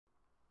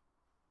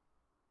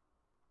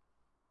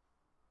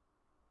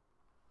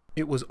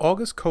It was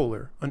August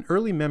Köhler, an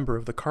early member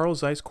of the Carl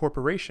Zeiss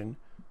Corporation,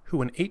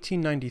 who in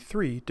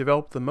 1893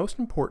 developed the most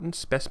important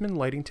specimen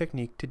lighting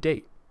technique to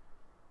date.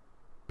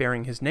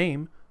 Bearing his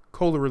name,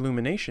 Köhler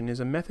Illumination is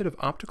a method of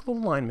optical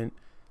alignment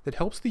that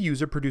helps the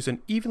user produce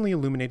an evenly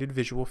illuminated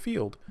visual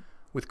field,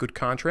 with good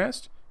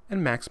contrast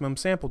and maximum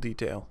sample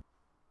detail.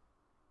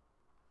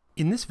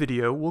 In this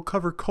video, we'll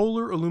cover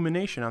Köhler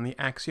Illumination on the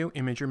Axio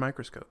Imager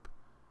microscope.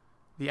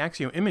 The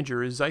Axio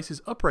Imager is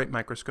ZEISS's upright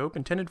microscope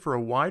intended for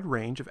a wide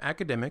range of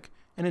academic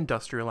and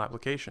industrial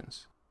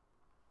applications.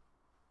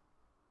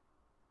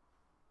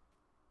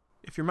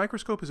 If your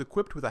microscope is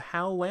equipped with a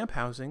Hal lamp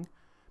housing,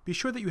 be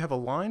sure that you have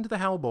aligned the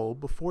Hal bulb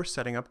before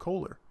setting up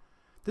Köhler.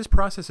 This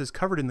process is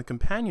covered in the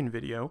companion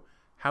video,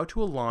 How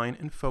to Align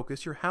and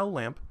Focus Your Hal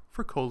Lamp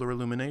for Köhler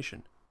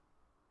Illumination.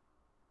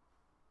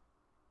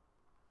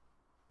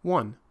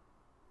 1.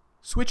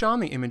 Switch on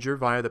the imager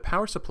via the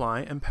power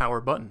supply and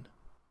power button.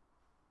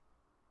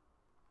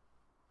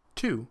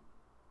 2.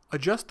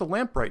 Adjust the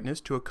lamp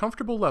brightness to a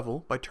comfortable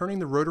level by turning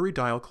the rotary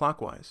dial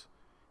clockwise.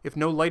 If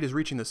no light is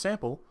reaching the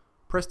sample,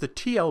 press the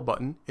TL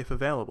button if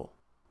available.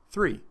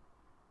 3.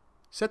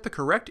 Set the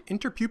correct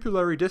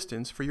interpupillary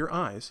distance for your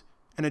eyes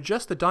and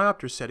adjust the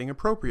diopter setting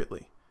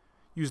appropriately.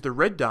 Use the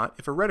red dot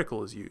if a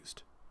reticle is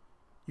used.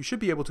 You should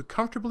be able to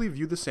comfortably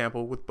view the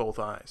sample with both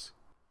eyes.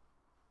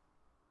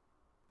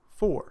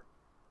 4.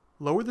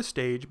 Lower the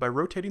stage by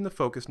rotating the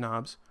focus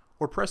knobs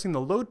or pressing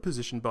the load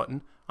position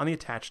button on the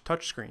attached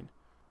touchscreen.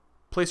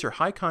 Place your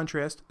high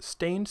contrast,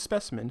 stained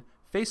specimen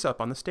face up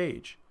on the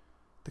stage.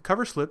 The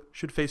cover slip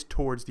should face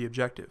towards the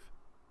objective.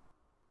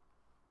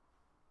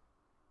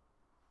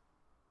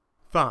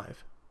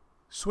 5.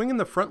 Swing in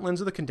the front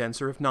lens of the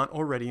condenser if not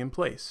already in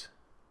place.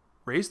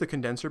 Raise the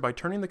condenser by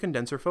turning the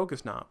condenser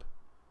focus knob.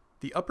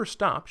 The upper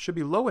stop should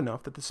be low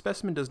enough that the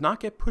specimen does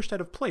not get pushed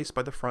out of place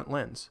by the front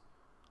lens.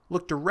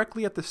 Look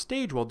directly at the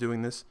stage while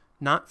doing this,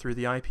 not through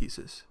the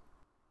eyepieces.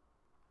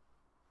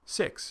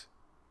 6.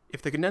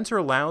 If the condenser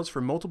allows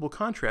for multiple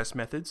contrast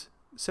methods,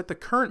 set the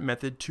current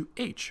method to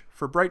H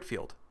for bright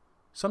field.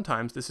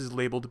 Sometimes this is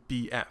labeled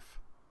BF.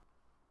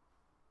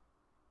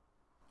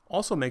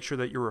 Also make sure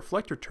that your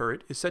reflector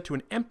turret is set to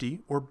an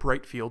empty or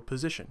bright field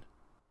position.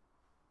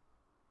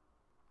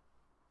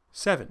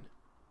 7.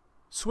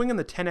 Swing in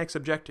the 10x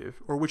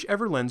objective or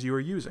whichever lens you are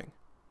using.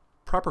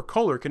 Proper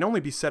Köhler can only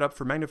be set up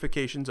for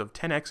magnifications of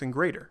 10x and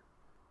greater.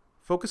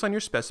 Focus on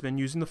your specimen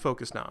using the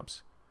focus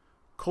knobs.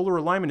 Köhler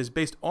alignment is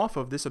based off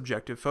of this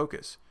objective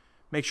focus.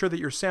 Make sure that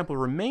your sample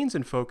remains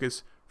in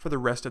focus for the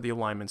rest of the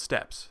alignment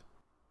steps.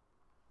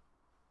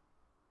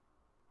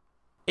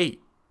 8.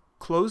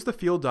 Close the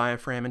field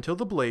diaphragm until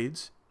the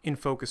blades, in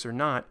focus or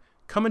not,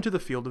 come into the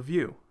field of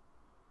view.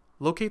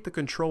 Locate the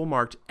control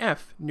marked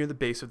F near the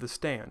base of the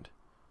stand.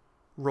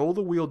 Roll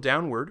the wheel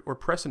downward or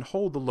press and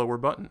hold the lower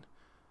button.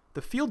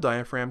 The field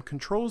diaphragm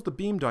controls the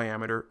beam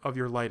diameter of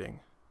your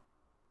lighting.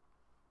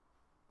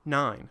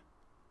 9.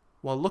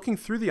 While looking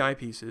through the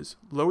eyepieces,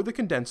 lower the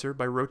condenser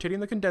by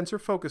rotating the condenser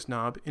focus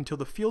knob until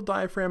the field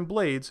diaphragm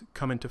blades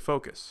come into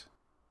focus.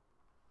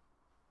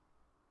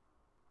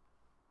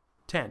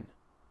 10.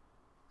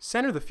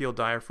 Center the field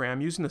diaphragm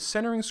using the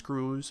centering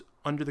screws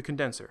under the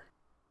condenser.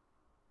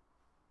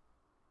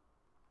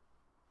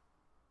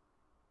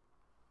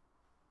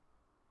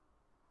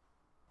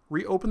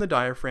 Reopen the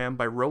diaphragm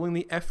by rolling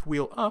the F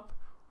wheel up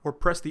or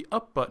press the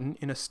up button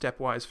in a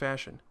stepwise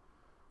fashion.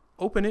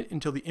 Open it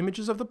until the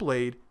images of the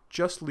blade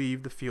just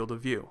leave the field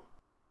of view.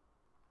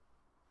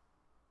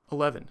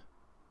 11.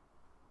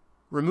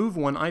 Remove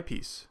one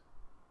eyepiece.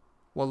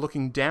 While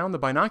looking down the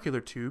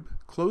binocular tube,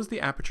 close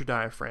the aperture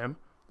diaphragm,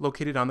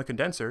 located on the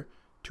condenser,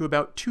 to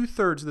about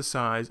 2/3 the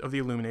size of the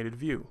illuminated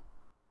view.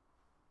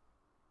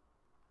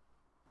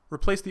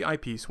 Replace the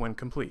eyepiece when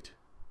complete.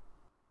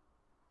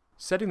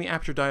 Setting the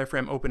aperture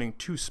diaphragm opening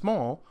too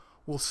small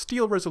will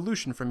steal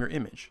resolution from your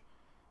image.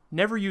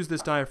 Never use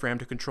this diaphragm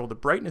to control the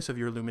brightness of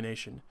your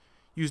illumination.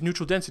 Use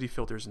neutral density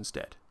filters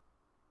instead.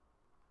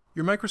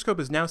 Your microscope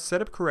is now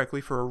set up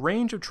correctly for a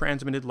range of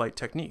transmitted light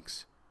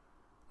techniques.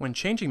 When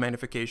changing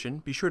magnification,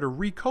 be sure to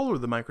re-Köhler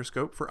the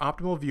microscope for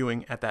optimal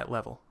viewing at that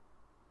level.